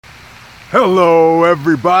Hello,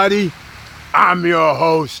 everybody. I'm your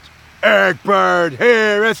host, Eric Bird,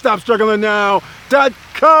 here at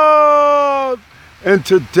StopStrugglingNow.com. And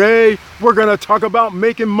today, we're going to talk about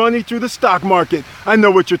making money through the stock market. I know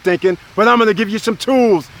what you're thinking, but I'm going to give you some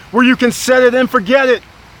tools where you can set it and forget it.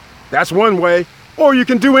 That's one way. Or you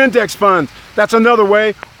can do index funds. That's another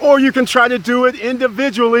way. Or you can try to do it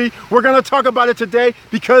individually. We're going to talk about it today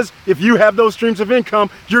because if you have those streams of income,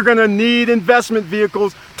 you're going to need investment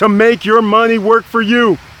vehicles to make your money work for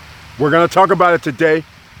you. We're going to talk about it today,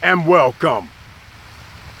 and welcome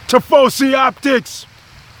to Foci Optics.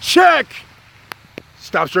 Check.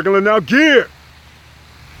 Stop Struggling Now gear.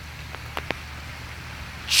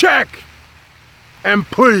 Check. And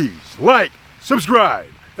please like, subscribe,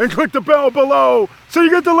 and click the bell below so you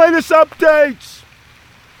get the latest updates.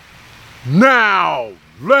 Now,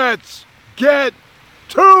 let's get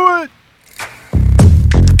to it.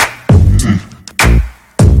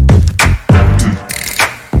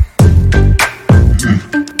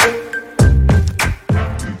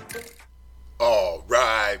 All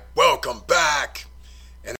right, welcome back.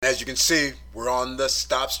 And as you can see, we're on the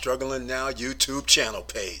Stop Struggling Now YouTube channel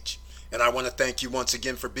page. And I want to thank you once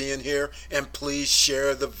again for being here. And please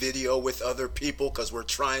share the video with other people because we're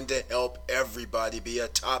trying to help everybody be a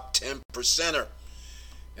top 10%er.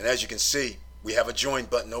 And as you can see, we have a join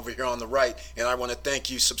button over here on the right. And I want to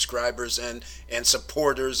thank you subscribers and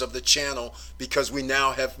supporters of the channel because we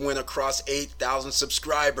now have went across 8,000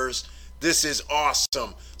 subscribers. This is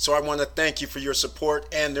awesome. So I want to thank you for your support.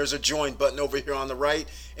 And there's a join button over here on the right.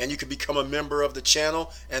 And you can become a member of the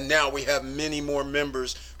channel. And now we have many more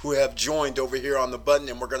members who have joined over here on the button.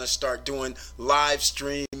 And we're going to start doing live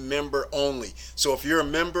stream member only. So if you're a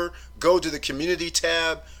member, go to the community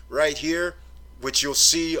tab right here, which you'll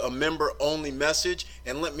see a member only message.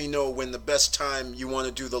 And let me know when the best time you want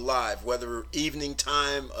to do the live, whether evening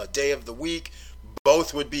time, a day of the week.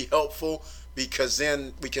 Both would be helpful, because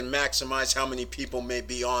then we can maximize how many people may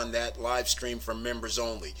be on that live stream for members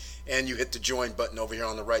only. And you hit the join button over here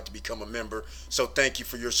on the right to become a member. So thank you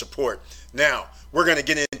for your support. Now, we're going to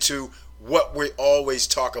get into what we always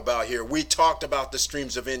talk about here. We talked about the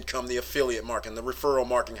streams of income, the affiliate marketing, the referral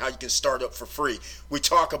marketing, how you can start up for free. We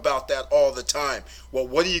talk about that all the time. Well,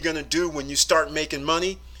 what are you going to do when you start making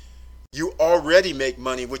money? You already make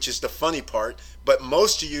money, which is the funny part, but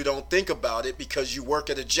most of you don't think about it because you work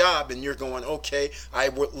at a job and you're going, okay, I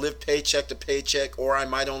live paycheck to paycheck, or I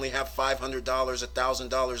might only have $500,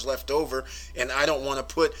 $1,000 left over, and I don't want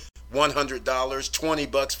to put $100, $20,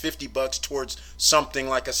 $50 towards something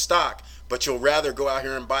like a stock. But you'll rather go out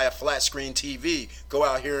here and buy a flat screen TV, go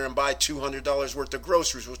out here and buy $200 worth of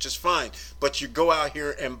groceries, which is fine. But you go out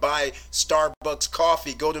here and buy Starbucks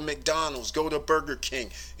coffee, go to McDonald's, go to Burger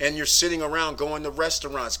King, and you're sitting around going to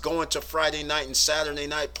restaurants, going to Friday night and Saturday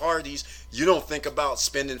night parties. You don't think about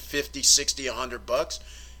spending 50, 60, $100.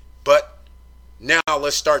 But now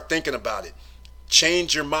let's start thinking about it.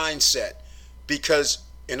 Change your mindset, because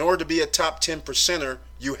in order to be a top 10%er,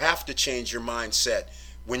 you have to change your mindset.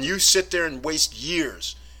 When you sit there and waste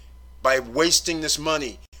years by wasting this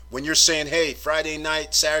money, when you're saying, hey, Friday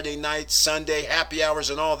night, Saturday night, Sunday, happy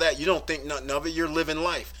hours and all that, you don't think nothing of it. You're living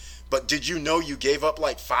life. But did you know you gave up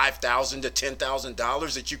like $5,000 to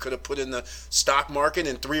 $10,000 that you could have put in the stock market,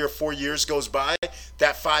 and 3 or 4 years goes by?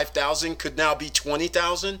 That $5,000 could now be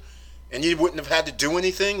 $20,000 and you wouldn't have had to do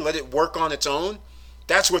anything, let it work on its own.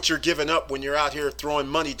 That's what you're giving up when you're out here throwing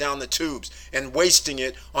money down the tubes and wasting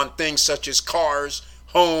it on things such as cars,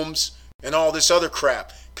 homes, and all this other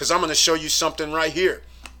crap. Because I'm going to show you something right here.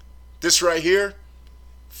 This right here,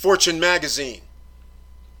 Fortune magazine.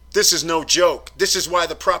 This is no joke. This is why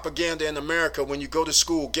the propaganda in America, when you go to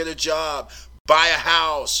school, get a job, buy a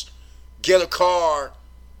house, get a car,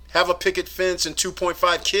 have a picket fence and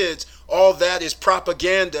 2.5 kids, all that is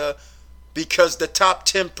propaganda, because the top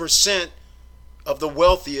 10% of the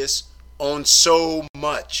wealthiest own so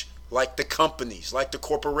much. Like the companies, like the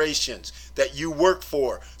corporations that you work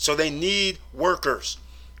for. So they need workers.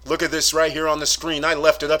 Look at this right here on the screen. I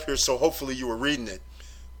left it up here so hopefully you were reading it.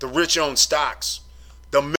 The rich own stocks.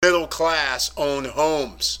 The middle class own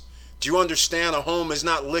homes. Do you understand? A home is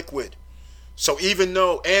not liquid. So even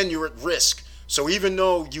though, and you're at risk. So even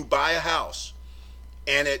though you buy a house,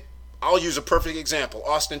 and I'll use a perfect example.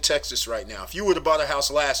 Austin, Texas right now. If you would have bought a house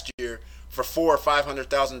last year for $400,000 or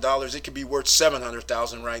 $500,000, it could be worth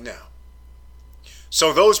 $700,000 right now.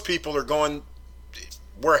 So those people are going,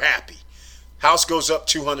 we're happy. House goes up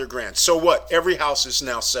 200 grand. So what? Every house is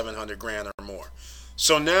now 700 grand or more.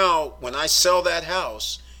 So now when I sell that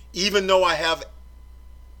house, even though I have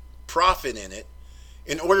profit in it,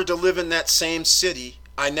 in order to live in that same city,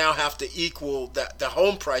 I now have to equal that. The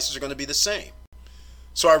home prices are going to be the same.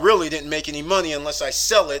 So I really didn't make any money unless I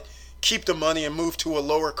sell it, keep the money, and move to a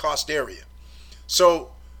lower cost area.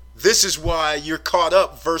 So this is why you're caught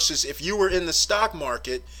up versus if you were in the stock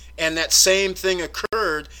market and that same thing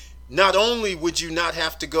occurred, not only would you not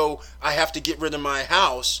have to go, I have to get rid of my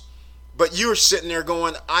house, but you're sitting there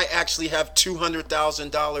going, I actually have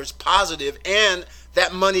 $200,000 positive, and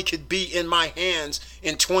that money could be in my hands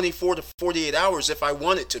in 24 to 48 hours if I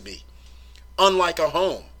want it to be. Unlike a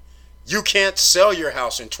home, you can't sell your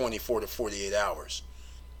house in 24 to 48 hours.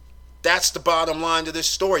 That's the bottom line to this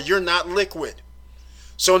story. You're not liquid.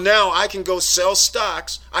 So now I can go sell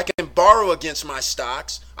stocks. I can borrow against my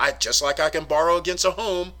stocks, just like I can borrow against a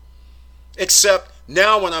home. Except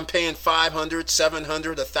now when I'm paying $500, $700,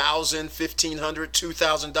 $1,000, $1,500,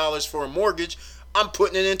 $2,000 for a mortgage, I'm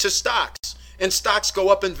putting it into stocks. And stocks go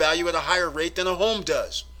up in value at a higher rate than a home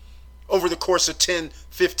does over the course of 10,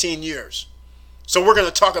 15 years. So we're going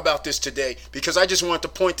to talk about this today because I just wanted to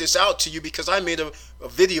point this out to you because I made a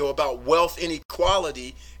video about wealth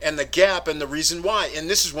inequality and the gap and the reason why. And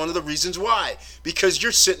this is one of the reasons why. Because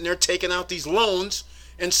you're sitting there taking out these loans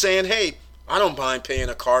and saying, hey, I don't mind paying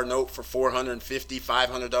a car note for $450,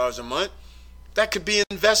 $500 a month. That could be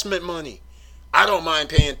investment money. I don't mind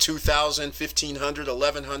paying $2,000, $1,500,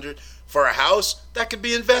 $1,100 for a house. That could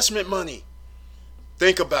be investment money.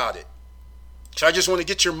 Think about it. So I just want to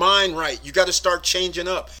get your mind right. You got to start changing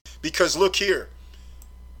up because look here.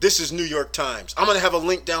 This is New York Times. I'm going to have a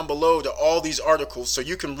link down below to all these articles so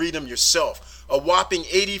you can read them yourself. A whopping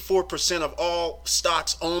 84% of all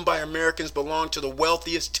stocks owned by Americans belong to the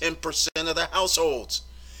wealthiest 10% of the households.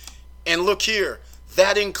 And look here,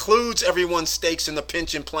 that includes everyone's stakes in the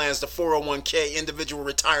pension plans, the 401k, individual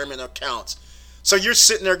retirement accounts. So you're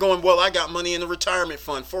sitting there going, well, I got money in the retirement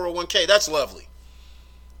fund, 401k, that's lovely.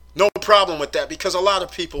 No problem with that because a lot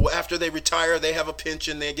of people, after they retire, they have a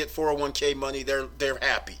pension, they get 401k money, they're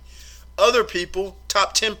happy. Other people,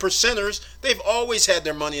 top 10%ers, they've always had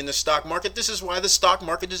their money in the stock market. This is why the stock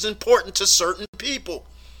market is important to certain people.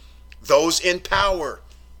 Those in power,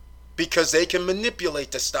 because they can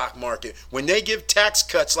manipulate the stock market. When they give tax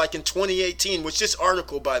cuts like in 2018, which this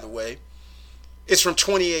article, by the way, is from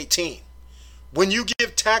 2018. When you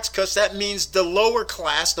give tax cuts, that means the lower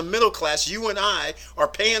class, the middle class, you and I are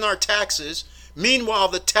paying our taxes. Meanwhile,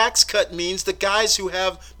 the tax cut means the guys who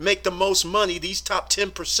make the most money, these top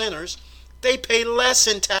 10%ers, they pay less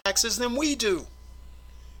in taxes than we do.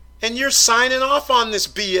 And you're signing off on this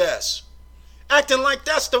BS, acting like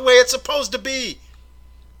that's the way it's supposed to be.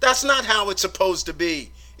 That's not how it's supposed to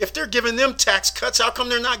be. If they're giving them tax cuts, how come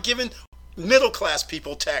they're not giving middle class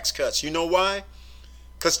people tax cuts? You know why?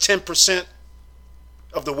 Because 10%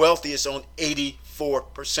 of the wealthiest own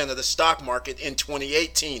 84% of the stock market in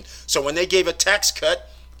 2018. So when they gave a tax cut,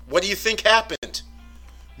 what do you think happened?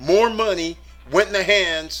 More money went in the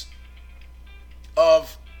hands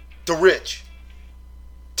of the rich,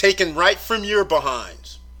 taken right from your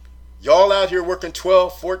behinds. Y'all out here working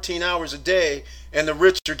 12, 14 hours a day, and the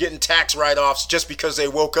rich are getting tax write-offs just because they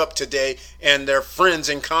woke up today and their friends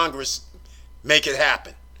in Congress make it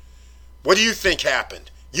happen. What do you think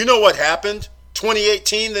happened? You know what happened?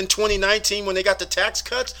 2018, then 2019, when they got the tax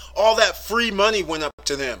cuts, all that free money went up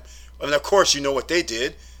to them. And of course, you know what they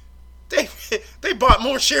did. They bought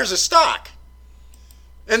more shares of stock.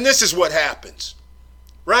 And this is what happens,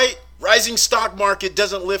 right? Rising stock market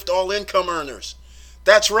doesn't lift all income earners.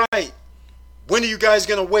 That's right. When are you guys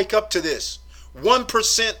going to wake up to this?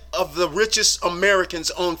 1% of the richest Americans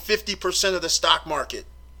own 50% of the stock market.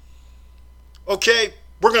 Okay?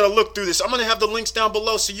 We're going to look through this. I'm going to have the links down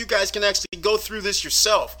below so you guys can actually go through this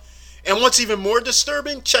yourself. And what's even more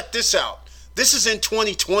disturbing, check this out. This is in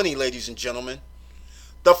 2020, ladies and gentlemen.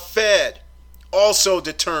 The Fed also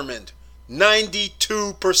determined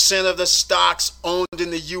 92% of the stocks owned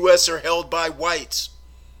in the U.S. are held by whites.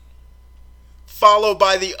 Followed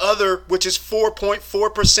by the other, which is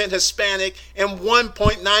 4.4% Hispanic and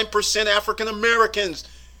 1.9% African Americans.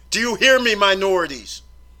 Do you hear me, minorities?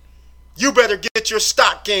 You better get your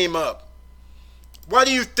stock game up. Why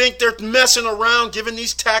do you think they're messing around giving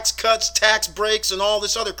these tax cuts, tax breaks, and all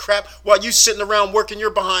this other crap while you sitting around working your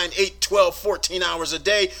behind 8, 12, 14 hours a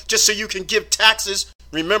day just so you can give taxes?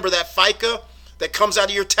 Remember that FICA that comes out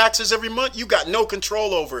of your taxes every month? You got no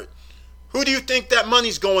control over it. Who do you think that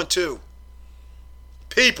money's going to?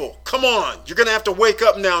 People, come on. You're going to have to wake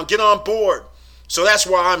up now and get on board. So that's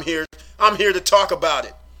why I'm here. I'm here to talk about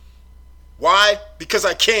it. Why? Because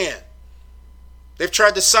I can. They've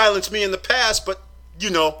tried to silence me in the past, but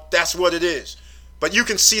you know, that's what it is. But you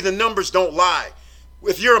can see the numbers don't lie.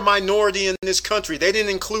 If you're a minority in this country, they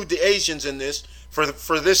didn't include the Asians in this,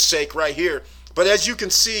 for this sake right here. But as you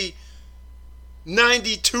can see,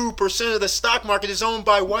 92% of the stock market is owned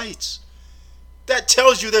by whites. That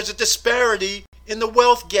tells you there's a disparity in the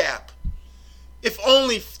wealth gap. If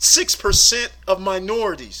only 6% of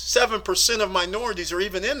minorities, 7% of minorities are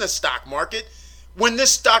even in the stock market, when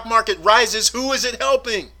this stock market rises, who is it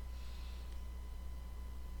helping?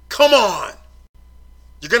 Come on.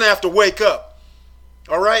 You're going to have to wake up.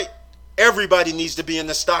 All right? Everybody needs to be in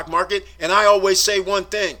the stock market. And I always say one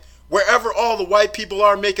thing. Wherever all the white people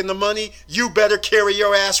are making the money, you better carry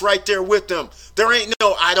your ass right there with them. There ain't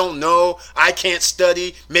no, I don't know, I can't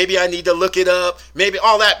study, maybe I need to look it up, maybe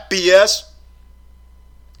all that BS.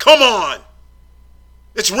 Come on.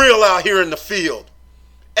 It's real out here in the field.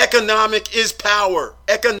 Economic is power.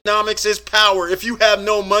 Economics is power. If you have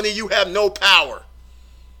no money, you have no power.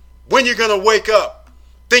 When you're going to wake up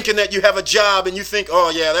thinking that you have a job and you think,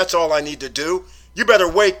 oh yeah, that's all I need to do, you better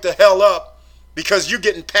wake the hell up. Because you're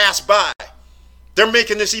getting passed by. They're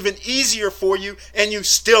making this even easier for you, and you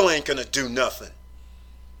still ain't going to do nothing.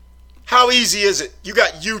 How easy is it? You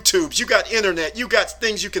got YouTubes, you got internet, you got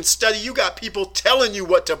things you can study, you got people telling you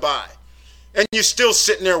what to buy. And you're still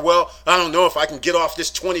sitting there, well, I don't know if I can get off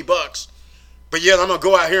this $20. But yet I'm going to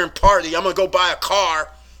go out here and party. I'm going to go buy a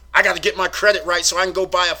car. I got to get my credit right so I can go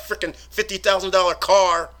buy a freaking $50,000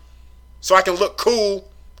 car so I can look cool.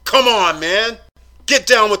 Come on, man. Get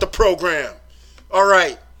down with the program. All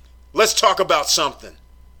right, let's talk about something,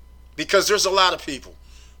 because there's a lot of people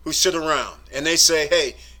who sit around and they say,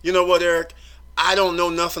 hey, you know what, Eric, I don't know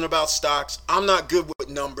nothing about stocks. I'm not good with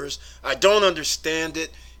numbers. I don't understand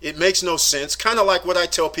it. It makes no sense. Kind of like what I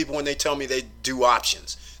tell people when they tell me they do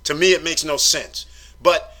options. To me, it makes no sense.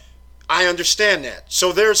 But I understand that.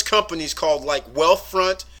 So there's companies called like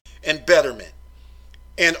Wealthfront and Betterment.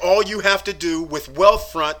 And all you have to do with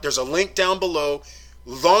Wealthfront, there's a link down below.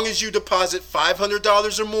 As long as you deposit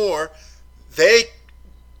 $500 or more, they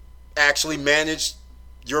actually manage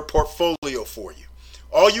your portfolio for you.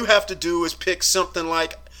 All you have to do is pick something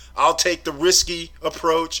like, I'll take the risky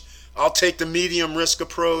approach, I'll take the medium risk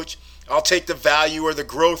approach, I'll take the value or the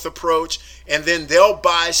growth approach, and then they'll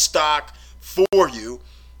buy stock for you,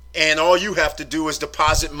 and all you have to do is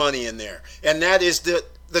deposit money in there. And that is the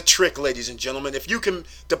trick, ladies and gentlemen. If you can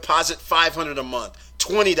deposit $500 a month,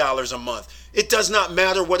 $20 a month, it does not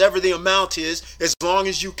matter whatever the amount is, as long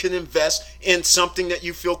as you can invest in something that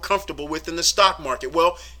you feel comfortable with in the stock market.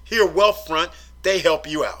 Well, here, Wealthfront, they help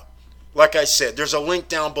you out. Like I said, there's a link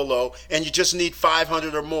down below, and you just need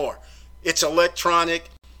 500 or more. It's electronic.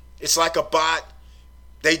 It's like a bot.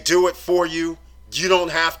 They do it for you. You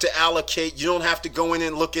don't have to allocate. You don't have to go in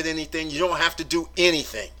and look at anything. You don't have to do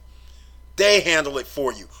anything. They handle it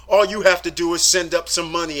for you. All you have to do is send up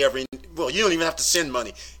some money you don't even have to send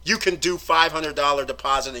money. You can do $500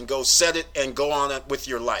 deposit and go set it and go on it with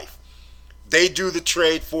your life. They do the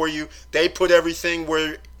trade for you. They put everything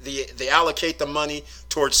where they allocate the money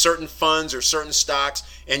towards certain funds or certain stocks,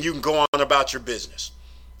 and you can go on about your business.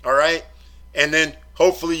 All right? And then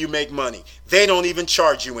hopefully you make money. They don't even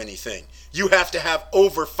charge you anything. You have to have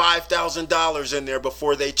over $5,000 in there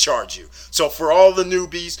before they charge you. So for all the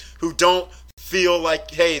newbies who don't feel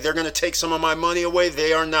like, hey, they're going to take some of my money away,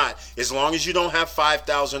 they are not. As long as you don't have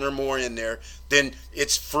 $5,000 or more in there, then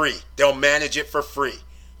it's free. They'll manage it for free.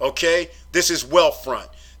 Okay? This is Wealthfront.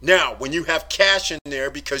 Now, when you have cash in there,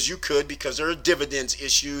 because there are dividends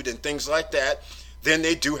issued and things like that, then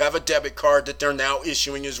they do have a debit card that they're now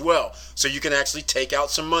issuing as well. So you can actually take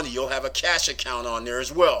out some money. You'll have a cash account on there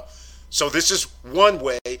as well. So this is one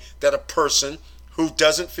way that a person who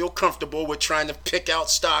doesn't feel comfortable with trying to pick out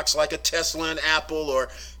stocks like a Tesla and Apple, or,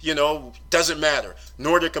 doesn't matter,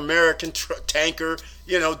 Nordic American Tanker,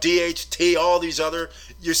 DHT, all these other,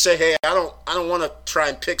 you say, hey, I don't want to try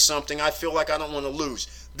and pick something. I feel like I don't want to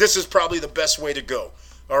lose. This is probably the best way to go.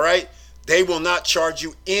 All right? They will not charge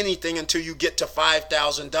you anything until you get to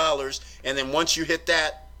 $5,000. And then once you hit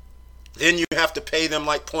that, then you have to pay them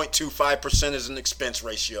like 0.25% as an expense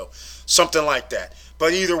ratio, something like that.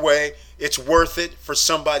 But either way, it's worth it for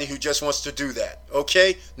somebody who just wants to do that.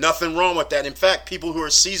 Okay? Nothing wrong with that. In fact, people who are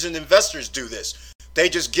seasoned investors do this. They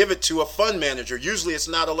just give it to a fund manager. Usually it's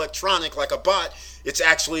not electronic like a bot. It's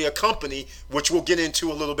actually a company, which we'll get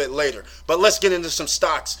into a little bit later. But let's get into some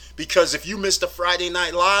stocks, because if you missed the Friday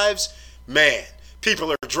Night Lives, man,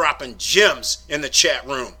 people are dropping gems in the chat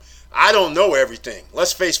room. I don't know everything.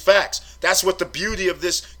 Let's face facts. That's what the beauty of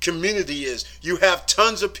this community is. You have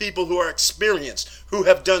tons of people who are experienced, who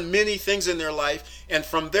have done many things in their life, and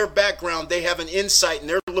from their background, they have an insight, and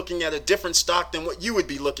they're looking at a different stock than what you would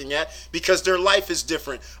be looking at because their life is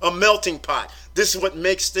different. A melting pot. This is what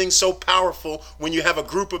makes things so powerful when you have a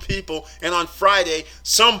group of people, and on Friday,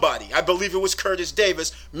 somebody, I believe it was Curtis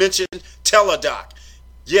Davis, mentioned Teladoc.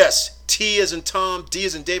 Yes, T as in Tom, D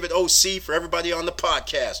as in David, OC for everybody on the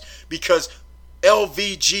podcast. Because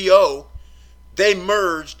LVGO, they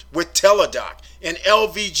merged with Teladoc. And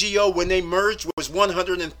LVGO, when they merged, was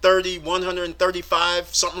 $130,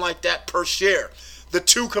 $135, something like that per share. The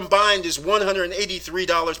two combined is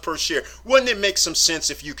 $183 per share. Wouldn't it make some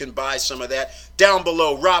sense if you can buy some of that? Down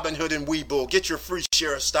below, Robinhood and Webull. Get your free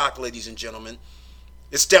share of stock, ladies and gentlemen.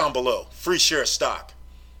 It's down below. Free share of stock.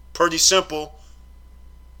 Pretty simple.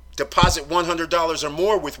 Deposit $100 or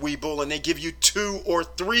more with Webull, and they give you 2 or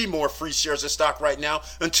 3 more free shares of stock right now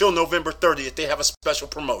until November 30th. They have a special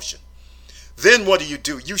promotion. Then what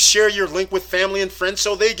do? You share your link with family and friends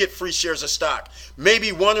so they get free shares of stock.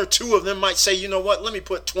 Maybe 1 or 2 of them might say, you know what, let me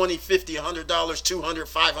put $20, $50, $100,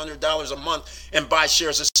 $200, $500 a month and buy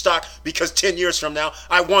shares of stock because 10 years from now,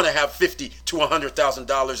 I want to have $50,000 to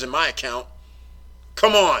 $100,000 in my account.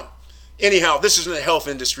 Come on. Anyhow, this is in the health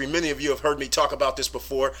industry. Many of you have heard me talk about this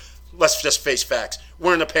before. Let's just face facts.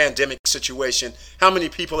 We're in a pandemic situation. How many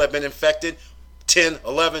people have been infected? 10,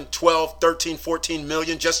 11, 12, 13, 14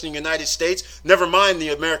 million just in the United States. Never mind the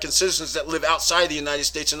American citizens that live outside the United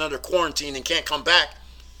States and under quarantine and can't come back.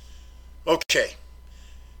 Okay,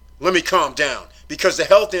 let me calm down. Because the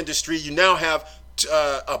health industry, you now have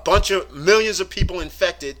a bunch of millions of people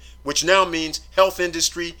infected, which now means health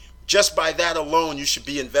industry. Just by that alone, you should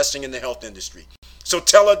be investing in the health industry. So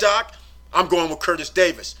Teladoc, I'm going with Curtis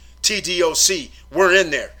Davis. TDOC, we're in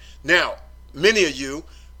there. Now, many of you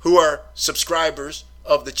who are subscribers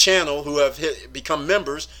of the channel, who have become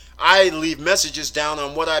members, I leave messages down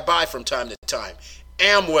on what I buy from time to time.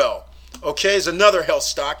 Amwell, okay, is another health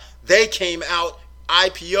stock. They came out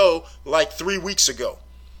IPO like 3 weeks ago.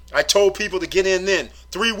 I told people to get in then.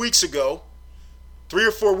 3 weeks ago, 3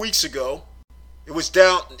 or 4 weeks ago, it was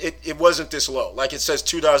down. It wasn't this low. Like it says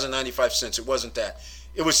 $2.95. It wasn't that.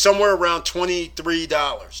 It was somewhere around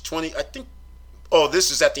 $23. I think. Oh, this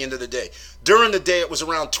is at the end of the day. During the day, it was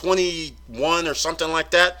around 21 or something like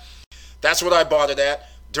that. That's what I bought it at.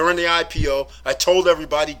 During the IPO, I told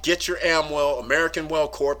everybody, get your Amwell, American Well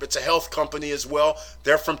Corp. It's a health company as well.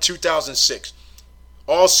 They're from 2006.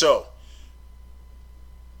 Also,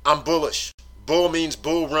 I'm bullish. Bull means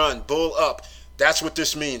bull run, bull up. That's what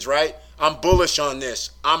this means, right? I'm bullish on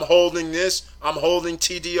this. I'm holding this. I'm holding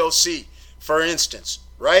TDOC, for instance,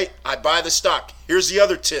 right? I buy the stock. Here's the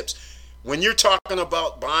other tips. When you're talking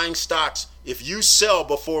about buying stocks, if you sell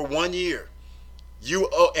before 1 year, you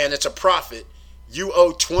owe, and it's a profit, you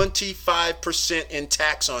owe 25% in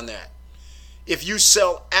tax on that. If you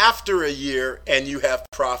sell after a year and you have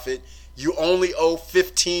profit, you only owe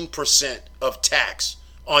 15% of tax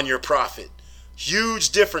on your profit. Huge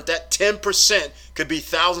difference. That 10% could be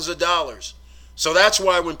thousands of dollars. So that's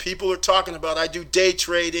why when people are talking about I do day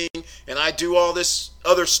trading and I do all this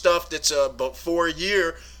other stuff that's before a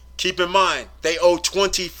year, keep in mind they owe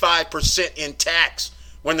 25% in tax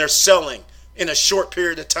when they're selling in a short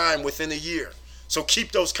period of time within a year. So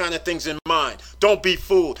keep those kind of things in mind. Don't be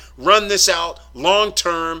fooled. Run this out long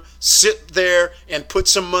term. Sit there and put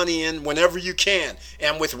some money in whenever you can.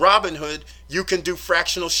 And with Robinhood, you can do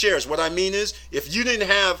fractional shares. What I mean is, if you didn't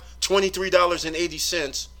have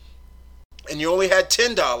 $23.80 and you only had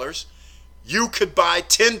 $10, you could buy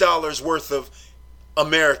 $10 worth of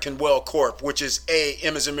American Well Corp, which is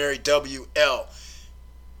M as in Mary, W-L.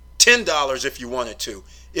 $10 if you wanted to.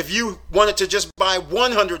 If you wanted to just buy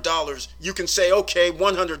 $100, you can say, okay,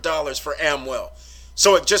 $100 for Amwell.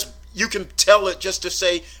 So it just, you can tell it just to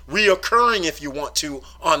say reoccurring if you want to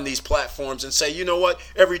on these platforms and say, you know what,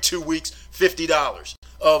 every 2 weeks, $50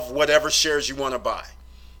 of whatever shares you want to buy.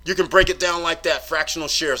 You can break it down like that, fractional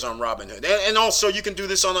shares on Robinhood. And also you can do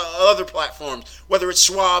this on other platforms, whether it's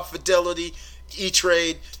Schwab, Fidelity,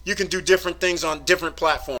 E-Trade. You can do different things on different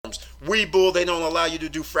platforms. Webull, they don't allow you to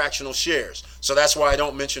do fractional shares. So that's why I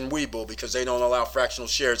don't mention Webull, because they don't allow fractional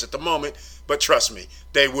shares at the moment. But trust me,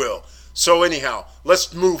 they will. So anyhow,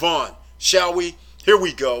 let's move on, shall we? Here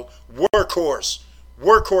we go. Workhorse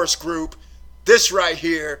Group. This right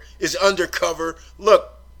here is undercover.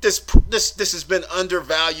 Look, this has been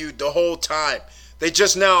undervalued the whole time. They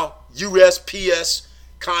just now USPS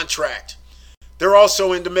contract. They're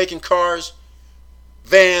also into making cars,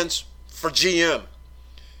 vans for GM.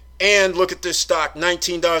 And look at this stock,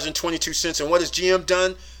 $19.22. And what has GM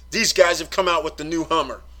done? These guys have come out with the new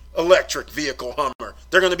Hummer, electric vehicle Hummer.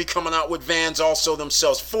 They're going to be coming out with vans also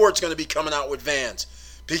themselves. Ford's going to be coming out with vans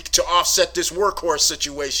to offset this workhorse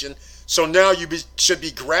situation. So now you should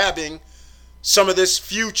be grabbing some of this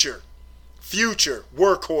future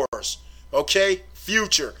workhorse, okay?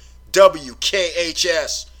 Future,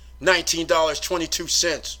 WKHS,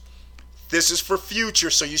 $19.22. This is for future,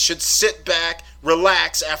 so you should sit back,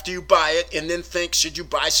 relax after you buy it, and then think, should you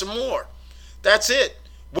buy some more? That's it.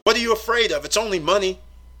 What are you afraid of? It's only money.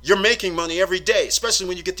 You're making money every day, especially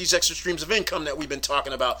when you get these extra streams of income that we've been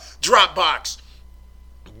talking about. Dropbox,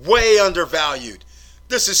 way undervalued.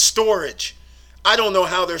 This is storage. I don't know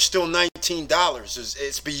how they're still $19.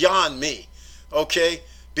 It's beyond me, okay?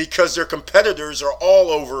 Because their competitors are all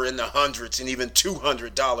over in the hundreds and even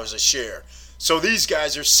 $200 a share. So these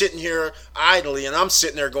guys are sitting here idly, and I'm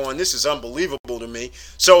sitting there going, this is unbelievable to me.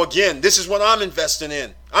 So again, this is what I'm investing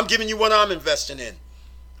in. I'm giving you what I'm investing in.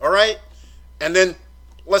 All right? And then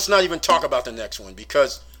let's not even talk about the next one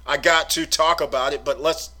because I got to talk about it. But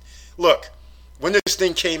let's look. When this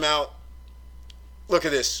thing came out, look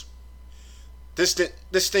at this. This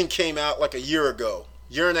thing came out like a year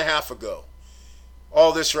and a half ago.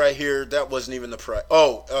 All this right here, that wasn't even the price.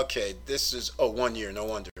 Oh, okay. This is 1 year. No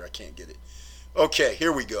wonder I can't get it. Okay,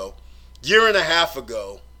 here we go. Year and a half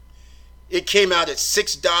ago, it came out at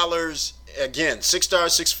 $6 again,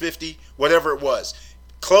 $6.50, whatever it was.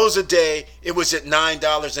 Close of day, it was at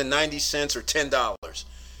 $9.90 or $10.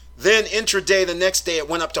 Then intraday, the next day, it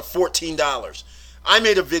went up to $14. I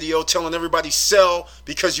made a video telling everybody sell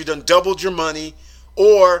because you done doubled your money,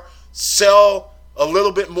 or sell a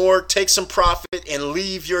little bit more, take some profit, and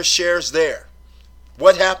leave your shares there.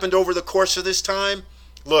 What happened over the course of this time?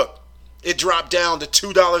 Look, it dropped down to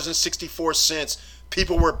 $2.64.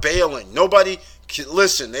 People were bailing. Nobody,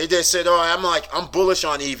 listen, they just said, I'm bullish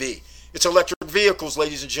on EV. It's electric vehicles,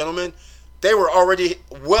 ladies and gentlemen. They were already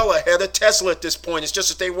well ahead of Tesla at this point. It's just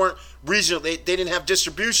that they weren't regional. They didn't have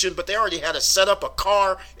distribution, but they already had to set up a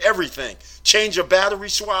car, everything. Change of battery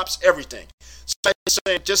swaps, everything. So I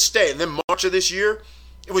said, just stay. And then March of this year,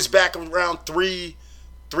 it was back around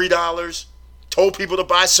 $3. Told people to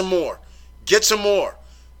buy some more. Get some more.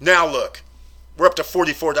 Now look, we're up to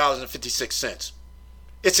 $44.56.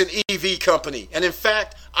 It's an EV company. And in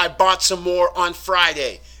fact, I bought some more on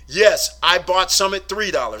Friday. Yes, I bought some at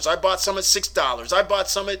 $3. I bought some at $6. I bought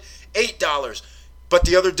some at $8. But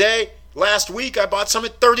the other day, last week, I bought some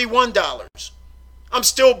at $31. I'm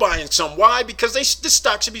still buying some. Why? Because this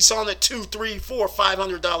stock should be selling at $200, $300,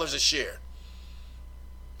 $400, $500 a share.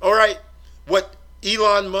 All right, what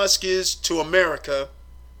Elon Musk is to America,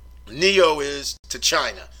 NIO is to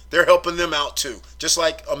China. They're helping them out too, just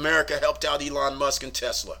like America helped out Elon Musk and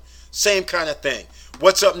Tesla. Same kind of thing.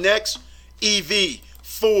 What's up next? EV.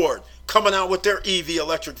 Ford coming out with their EV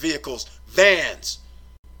electric vehicles, vans,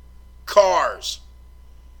 cars.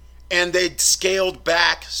 And they scaled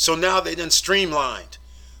back, so now they done streamlined.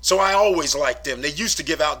 So I always liked them. They used to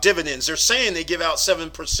give out dividends. They're saying they give out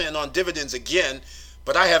 7% on dividends again,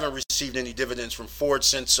 but I haven't received any dividends from Ford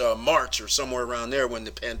since March or somewhere around there when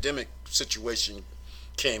the pandemic situation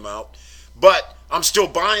came out. But I'm still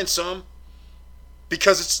buying some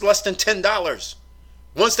because it's less than $10.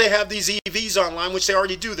 Once they have these EVs online, which they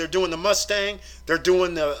already do, they're doing the Mustang, they're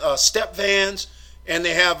doing the step vans, and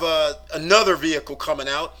they have another vehicle coming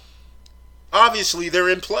out. Obviously, they're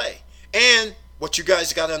in play. And what you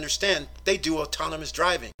guys got to understand, they do autonomous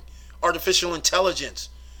driving, artificial intelligence.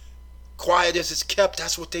 Quiet as it's kept,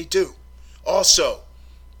 that's what they do. Also,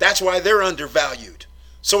 that's why they're undervalued.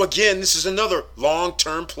 So again, this is another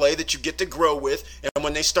long-term play that you get to grow with. And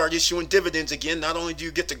when they start issuing dividends again, not only do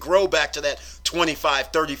you get to grow back to that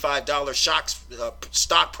 $25, $35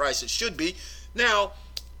 stock price it should be, now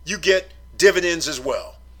you get dividends as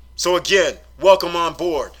well. So again, welcome on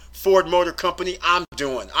board. Ford Motor Company, I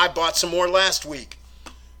bought some more last week.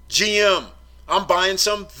 GM, I'm buying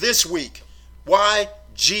some this week. Why?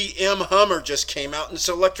 GM Hummer just came out and it's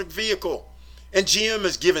an electric vehicle. And GM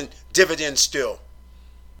is giving dividends still.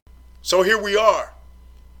 So here we are.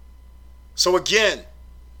 So again,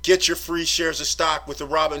 get your free shares of stock with the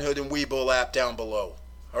Robinhood and Webull app down below.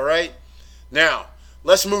 All right? Now,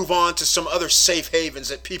 let's move on to some other safe havens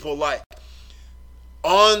that people like.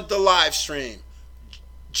 On the live stream,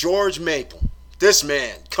 George Maple, this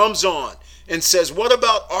man, comes on and says, what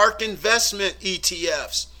about ARK Investment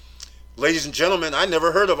ETFs? Ladies and gentlemen, I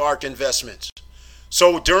never heard of ARK Investments.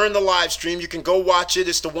 So during the live stream, you can go watch it.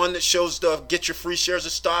 It's the one that shows the get your free shares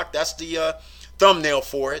of stock. That's the thumbnail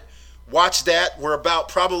for it. Watch that. We're about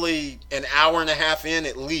probably an hour and a half in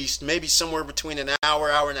at least, maybe somewhere between an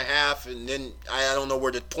hour, hour and a half, and then I don't know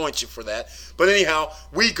where to point you for that. But anyhow,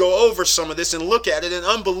 we go over some of this and look at it, and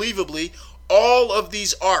unbelievably, all of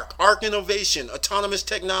these ARK Innovation, Autonomous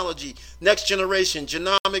Technology, Next Generation,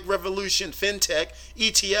 Genomic Revolution, FinTech,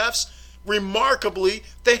 ETFs, remarkably,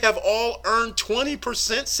 they have all earned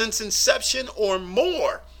 20% since inception or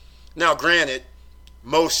more. Now, granted,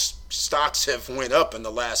 most stocks have went up in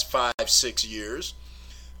the last 5-6 years.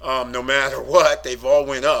 No matter what, they've all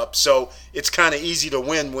went up. So it's kind of easy to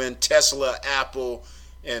win when Tesla, Apple,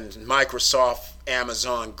 and Microsoft,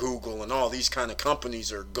 Amazon, Google, and all these kind of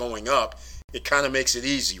companies are going up. It kind of makes it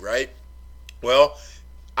easy, right? Well,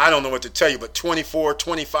 I don't know what to tell you, but 24,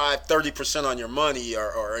 25, 30% on your money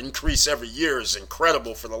or increase every year is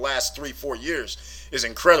incredible. For the last 3-4 years is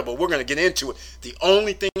incredible. We're going to get into it. The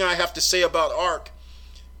only thing I have to say about ARK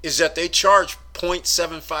is that they charge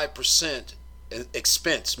 0.75%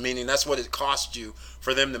 expense, meaning that's what it costs you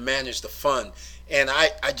for them to manage the fund. And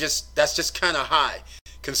that's just kind of high,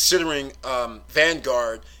 considering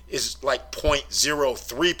Vanguard is like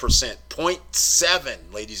 0.03%, 0.7,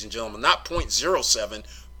 ladies and gentlemen, not 0.07,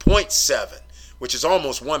 0.7, which is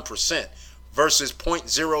almost 1%, versus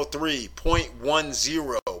 0.03, 0.10,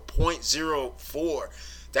 0.04.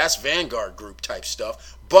 That's Vanguard Group type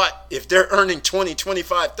stuff. But if they're earning 20,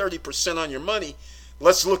 25, 30% on your money,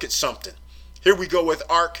 let's look at something. Here we go with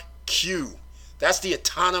ARKQ. That's the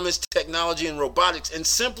autonomous technology and robotics. And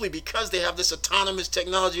simply because they have this autonomous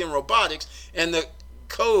technology and robotics, and the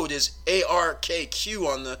code is ARKQ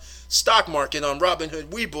on the stock market on Robinhood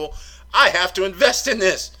Webull, I have to invest in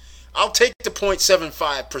this. I'll take the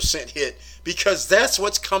 0.75% hit because that's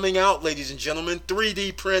what's coming out, ladies and gentlemen.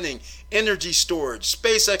 3D printing, energy storage,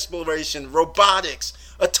 space exploration, robotics,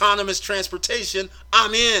 autonomous transportation.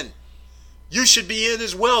 I'm in. You should be in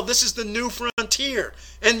as well. This is the new frontier,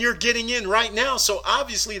 and you're getting in right now. So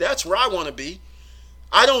obviously that's where I want to be.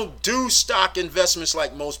 I don't do stock investments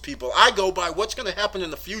like most people. I go by what's going to happen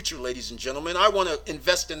in the future, ladies and gentlemen. I want to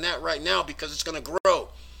invest in that right now because it's going to grow.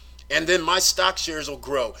 And then my stock shares will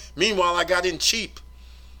grow. Meanwhile, I got in cheap.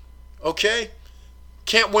 Okay?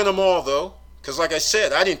 Can't win them all, though. Because like I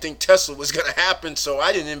said, I didn't think Tesla was going to happen, so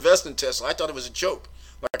I didn't invest in Tesla. I thought it was a joke,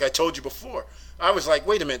 like I told you before. I was like,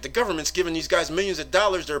 wait a minute, the government's giving these guys millions of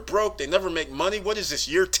dollars. They're broke. They never make money. What is this,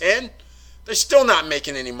 year 10? They're still not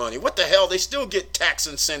making any money. What the hell? They still get tax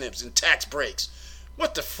incentives and tax breaks.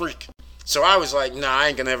 What the freak? So I was like, nah, I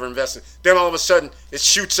ain't going to ever invest in it. Then all of a sudden, it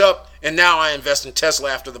shoots up, and now I invest in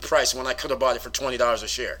Tesla after the price when I could have bought it for $20 a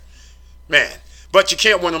share. Man, but you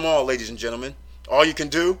can't win them all, ladies and gentlemen. All you can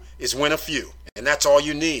do is win a few. And that's all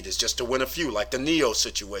you need is just to win a few, like the NEO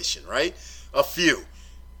situation, right? A few.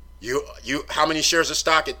 You how many shares of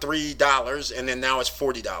stock at $3 and then now it's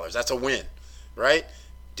 $40? That's a win, right?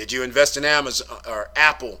 Did you invest in Amazon or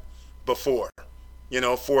Apple before?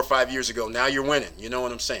 4 or 5 years ago. Now you're winning. You know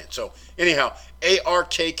what I'm saying? So anyhow,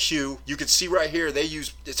 ARKQ, you can see right here,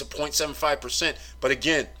 it's a 0.75%. But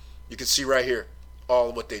again, you can see right here all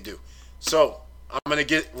of what they do. So I'm going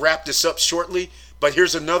to wrap this up shortly. But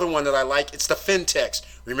here's another one that I like. It's the FinTechs.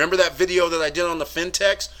 Remember that video that I did on the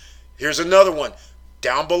FinTechs? Here's another one.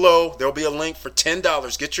 Down below, there'll be a link for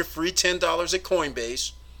 $10. Get your free $10 at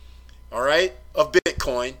Coinbase, all right, of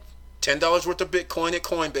Bitcoin. $10 worth of Bitcoin at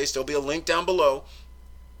Coinbase. There'll be a link down below.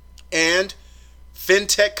 And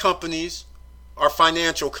FinTech companies are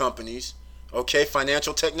financial companies, okay,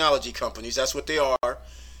 financial technology companies. That's what they are.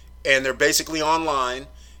 And they're basically online,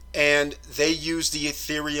 and they use the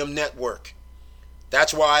Ethereum network.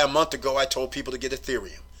 That's why a month ago I told people to get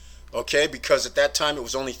Ethereum. Okay, because at that time it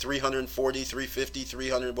was only 340, 350,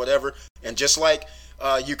 300, whatever. And just like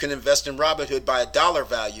you can invest in Robinhood by a dollar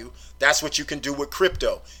value, that's what you can do with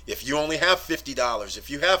crypto. If you only have $50, if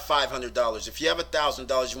you have $500, if you have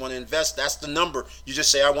 $1,000 you want to invest, that's the number. You just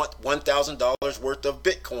say, I want $1,000 worth of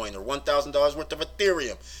Bitcoin or $1,000 worth of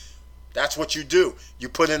Ethereum. That's what you do. You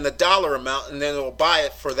put in the dollar amount and then it'll buy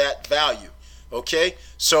it for that value. Okay,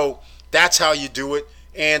 so that's how you do it.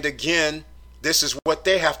 And again, this is what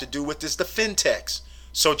they have to do with this, the FinTechs.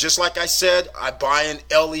 So just like I said, I buy an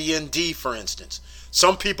LEND, for instance.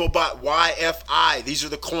 Some people bought YFI. These are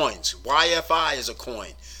the coins. YFI is a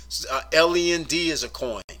coin. LEND is a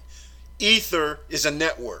coin. Ether is a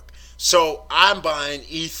network. So I'm buying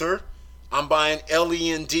Ether. I'm buying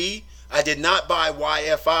LEND. I did not buy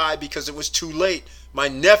YFI because it was too late. My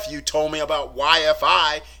nephew told me about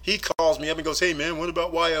YFI. He calls me up and goes, hey man, what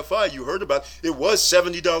about YFI? You heard about it? It was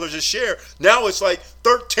 $70 a share. Now it's like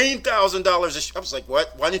 $13,000 a share. I was like,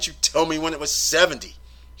 what? Why didn't you tell me when it was 70?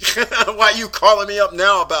 Why are you calling me up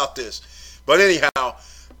now about this? But anyhow,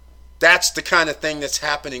 That's the kind of thing that's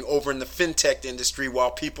happening over in the fintech industry while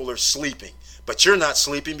people are sleeping. But you're not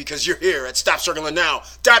sleeping because you're here at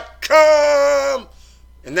StopStrugglingNow.com.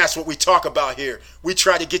 And that's what we talk about here. We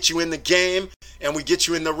try to get you in the game, and we get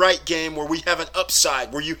you in the right game where we have an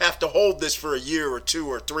upside, where you have to hold this for a year or 2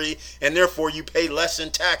 or 3, and therefore you pay less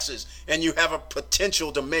in taxes, and you have a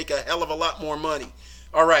potential to make a hell of a lot more money.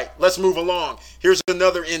 All right, let's move along. Here's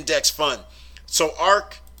another index fund. So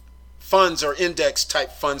ARK funds are index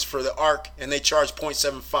type funds for the ARK, and they charge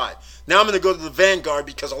 0.75. Now I'm going to go to the Vanguard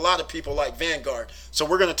because a lot of people like Vanguard. So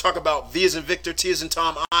we're going to talk about V as in Victor, T as in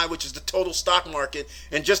Tom, I, which is the total stock market.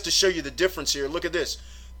 And just to show you the difference here, look at this.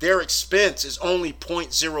 Their expense is only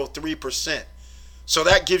 0.03%. So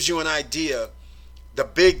that gives you an idea, the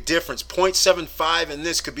big difference. 0.75 in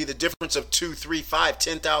this could be the difference of $2, $3,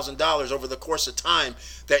 $5, $10,000 over the course of time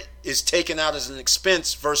that is taken out as an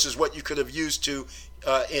expense versus what you could have used to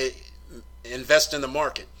invest in the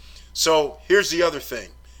market. So here's the other thing.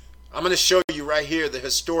 I'm going to show you right here the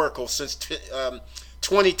historical since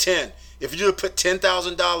 2010. If you put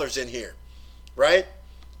 $10,000 in here, right?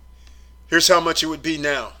 Here's how much it would be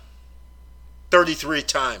now. 33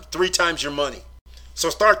 times, 3 times your money. So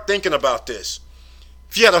start thinking about this.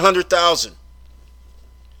 If you had 100,000,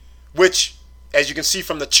 which, as you can see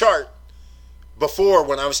from the chart before,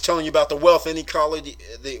 when I was telling you about the wealth inequality,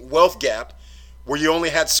 the wealth gap, where you only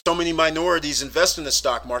had so many minorities invest in the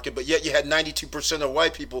stock market, but yet you had 92% of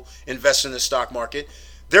white people invest in the stock market,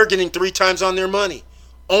 they're getting 3 times on their money.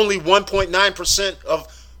 Only 1.9% of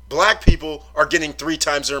black people are getting 3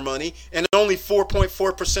 times their money, and only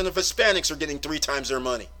 4.4% of Hispanics are getting 3 times their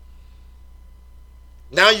money.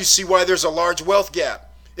 Now you see why there's a large wealth gap.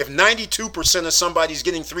 If 92% of somebody's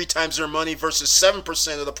getting 3 times their money versus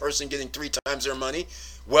 7% of the person getting 3 times their money,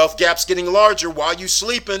 wealth gap's getting larger while you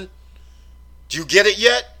sleeping. Do you get it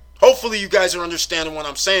yet? Hopefully you guys are understanding what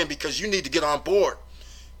I'm saying, because you need to get on board.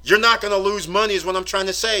 You're not going to lose money is what I'm trying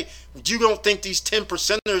to say. You don't think these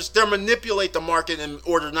 10%ers, they'll manipulate the market in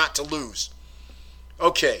order not to lose.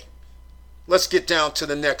 Okay, let's get down to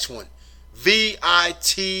the next one.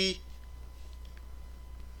 VITAX,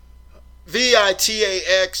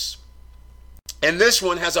 and this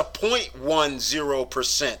one has a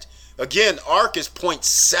 0.10%. Again, ARK is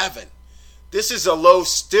 0.7. This is a low,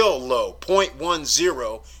 still low,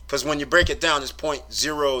 0.10, because when you break it down, it's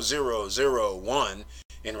 0.0001.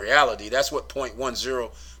 In reality, that's what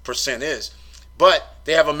 0.10% is. But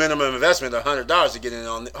they have a minimum investment of $100 to get in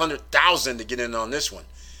on, $100,000 to get in on this one,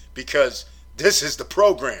 because this is the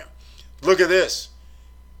program. Look at this.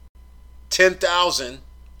 10,000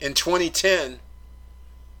 in 2010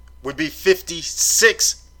 would be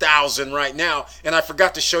 56,000 right now. And I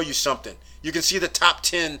forgot to show you something. You can see the top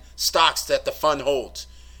 10 stocks that the fund holds.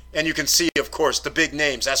 And you can see, of course, the big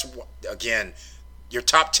names. That's, again, your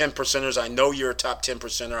top 10 percenters. I know you're a top 10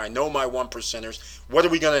 percenter. I know my 1 percenters. What are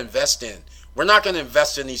we going to invest in? We're not going to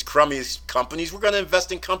invest in these crummy companies. We're going to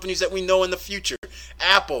invest in companies that we know in the future.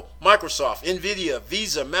 Apple, Microsoft, Nvidia,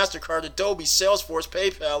 Visa, MasterCard, Adobe, Salesforce,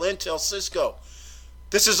 PayPal, Intel, Cisco.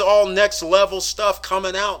 This is all next level stuff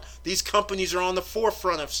coming out. These companies are on the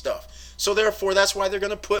forefront of stuff. So therefore, that's why they're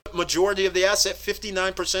going to put majority of the asset,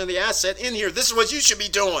 59% of the asset in here. This is what you should be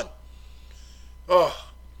doing. Oh,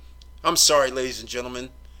 I'm sorry, ladies and gentlemen.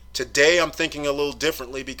 Today I'm thinking a little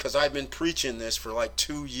differently because I've been preaching this for like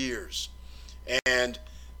 2 years. And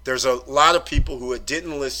there's a lot of people who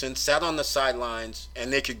didn't listen, sat on the sidelines,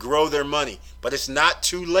 and they could grow their money. But it's not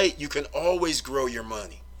too late. You can always grow your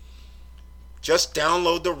money. Just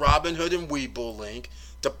download the Robinhood and Webull link.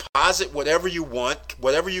 Deposit whatever you want,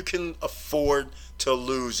 whatever you can afford to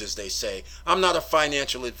lose, as they say. I'm not a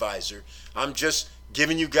financial advisor. I'm just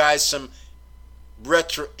giving you guys some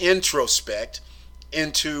introspect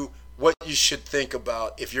into what you should think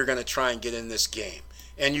about if you're going to try and get in this game.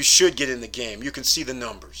 And you should get in the game. You can see the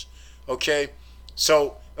numbers. Okay?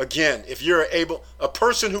 So, again, if you're able, a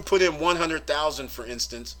person who put in $100,000, for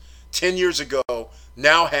instance, 10 years ago,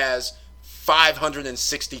 now has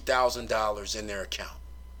 $560,000 in their account.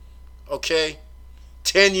 Okay?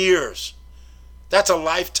 10 years. That's a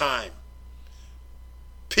lifetime.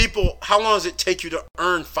 People, how long does it take you to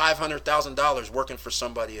earn $500,000 working for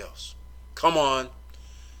somebody else? Come on.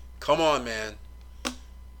 Come on, man.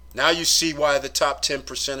 Now you see why the top 10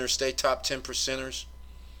 percenters stay top 10 percenters.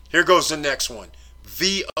 Here goes the next one.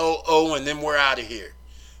 VOO, and then we're out of here.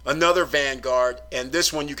 Another Vanguard, and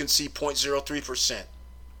this one you can see 0.03%.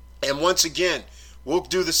 And once again, we'll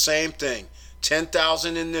do the same thing.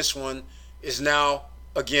 10,000 in this one is now,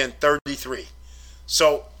 again, 33.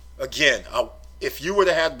 So, again, if you would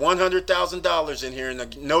have had $100,000 in here,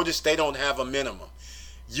 and notice they don't have a minimum,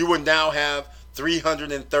 you would now have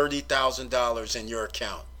 $330,000 in your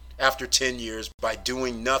account after 10 years by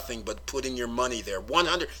doing nothing but putting your money there.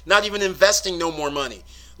 100, not even investing no more money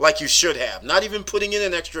like you should have. Not even putting in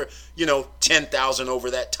an extra, 10,000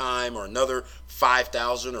 over that time, or another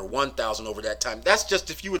 5,000 or 1,000 over that time. That's just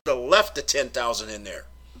if you would have left the 10,000 in there.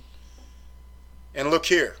 And look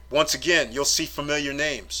here, once again, you'll see familiar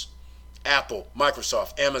names. Apple,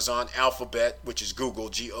 Microsoft, Amazon, Alphabet, which is Google,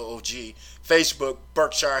 G-O-O-G, Facebook,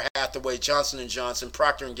 Berkshire Hathaway, Johnson & Johnson,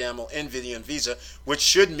 Procter & Gamble, Nvidia, and Visa, which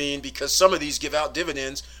should mean, because some of these give out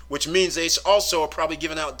dividends, which means they also are probably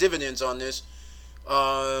giving out dividends on this.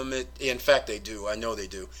 In fact, they do. I know they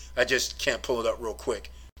do. I just can't pull it up real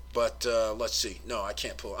quick. But let's see. No, I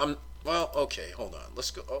can't pull it. Well, okay, hold on.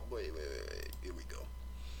 Let's go. Oh, wait. Here we go.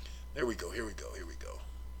 Here we go.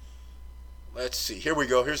 Let's see. Here we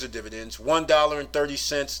go. Here's the dividends.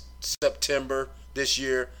 $1.30 September this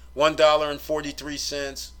year.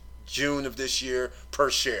 $1.43 June of this year per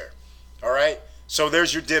share. All right? So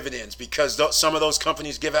there's your dividends, because some of those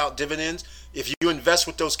companies give out dividends. If you invest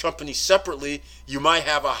with those companies separately, you might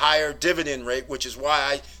have a higher dividend rate, which is why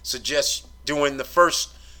I suggest doing the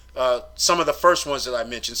first, some of the first ones that I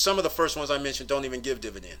mentioned. Some of the first ones I mentioned don't even give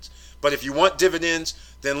dividends. But if you want dividends,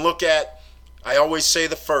 then look at, I always say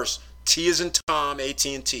the first, T as in Tom,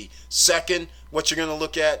 AT&T. Second, what you're going to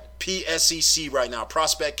look at, PSEC right now,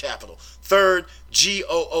 Prospect Capital. Third,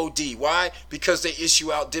 GOOD. Why? Because they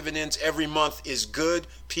issue out dividends every month is good,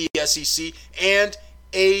 PSEC, and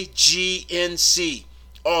AGNC.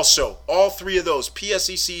 Also, all three of those,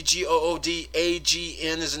 PSEC, GOOD,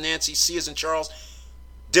 AGN as in Nancy, C as in Charles,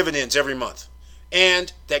 dividends every month.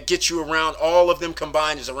 And that gets you around, all of them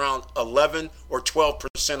combined is around 11 or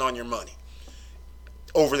 12% on your money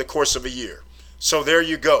over the course of a year. So there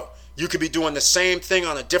you go. You could be doing the same thing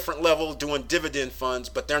on a different level, doing dividend funds,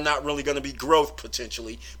 but they're not really going to be growth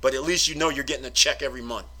potentially. But at least you know you're getting a check every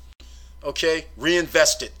month. Okay?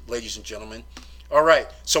 Reinvest it, ladies and gentlemen. All right.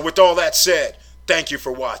 So with all that said, thank you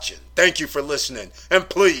for watching. Thank you for listening. And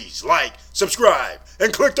please like, subscribe,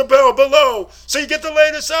 and click the bell below so you get the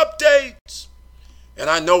latest updates. And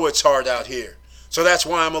I know it's hard out here. So that's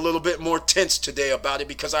why I'm a little bit more tense today about it,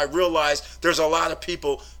 because I realize there's a lot of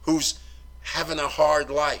people who's having a hard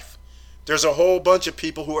life. There's a whole bunch of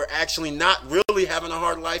people who are actually not really having a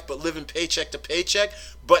hard life, but living paycheck to paycheck,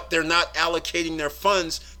 but they're not allocating their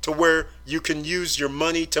funds to where you can use your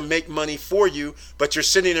money to make money for you. But you're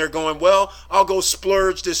sitting there going, well, I'll go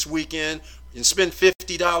splurge this weekend and spend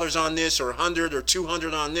 $50 on this, or $100 or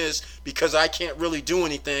 $200 on this, because I can't really do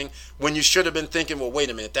anything, when you should have been thinking, well, wait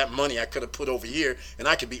a minute, that money I could have put over here and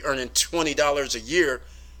I could be earning $20 a year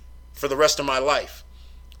for the rest of my life.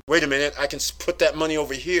 Wait a minute, I can put that money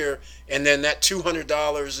over here, and then that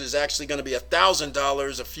 $200 is actually going to be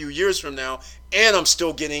 $1,000 a few years from now, and I'm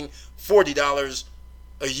still getting $40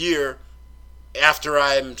 a year after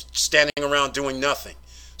I'm standing around doing nothing.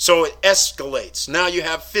 So it escalates. Now you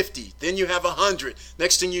have 50, then you have 100.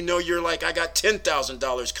 Next thing you know, you're like, I got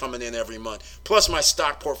 $10,000 coming in every month. Plus my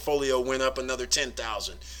stock portfolio went up another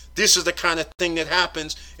 10,000. This is the kind of thing that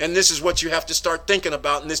happens, and this is what you have to start thinking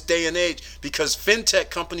about in this day and age, because fintech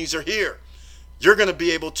companies are here. You're going to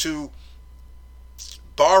be able to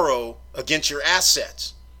borrow against your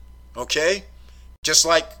assets. Okay? Just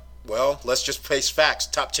like, well, let's just face facts.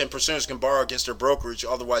 Top 10%ers can borrow against their brokerage,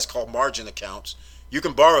 otherwise called margin accounts. You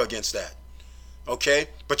can borrow against that. Okay?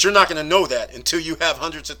 But you're not going to know that until you have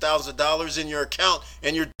hundreds of thousands of dollars in your account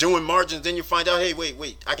and you're doing margins. Then you find out, hey,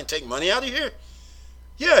 wait, I can take money out of here?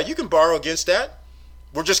 Yeah, you can borrow against that.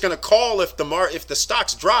 We're just going to call if the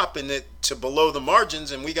stocks drop and it to below the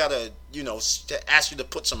margins, and we got to, ask you to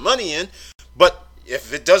put some money in. But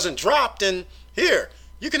if it doesn't drop, then here,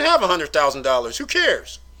 you can have $100,000. Who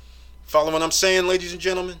cares? Follow what I'm saying, ladies and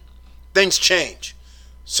gentlemen? Things change.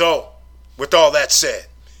 So, with all that said,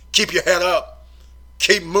 keep your head up,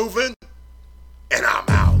 keep moving, and I'm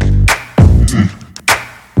out.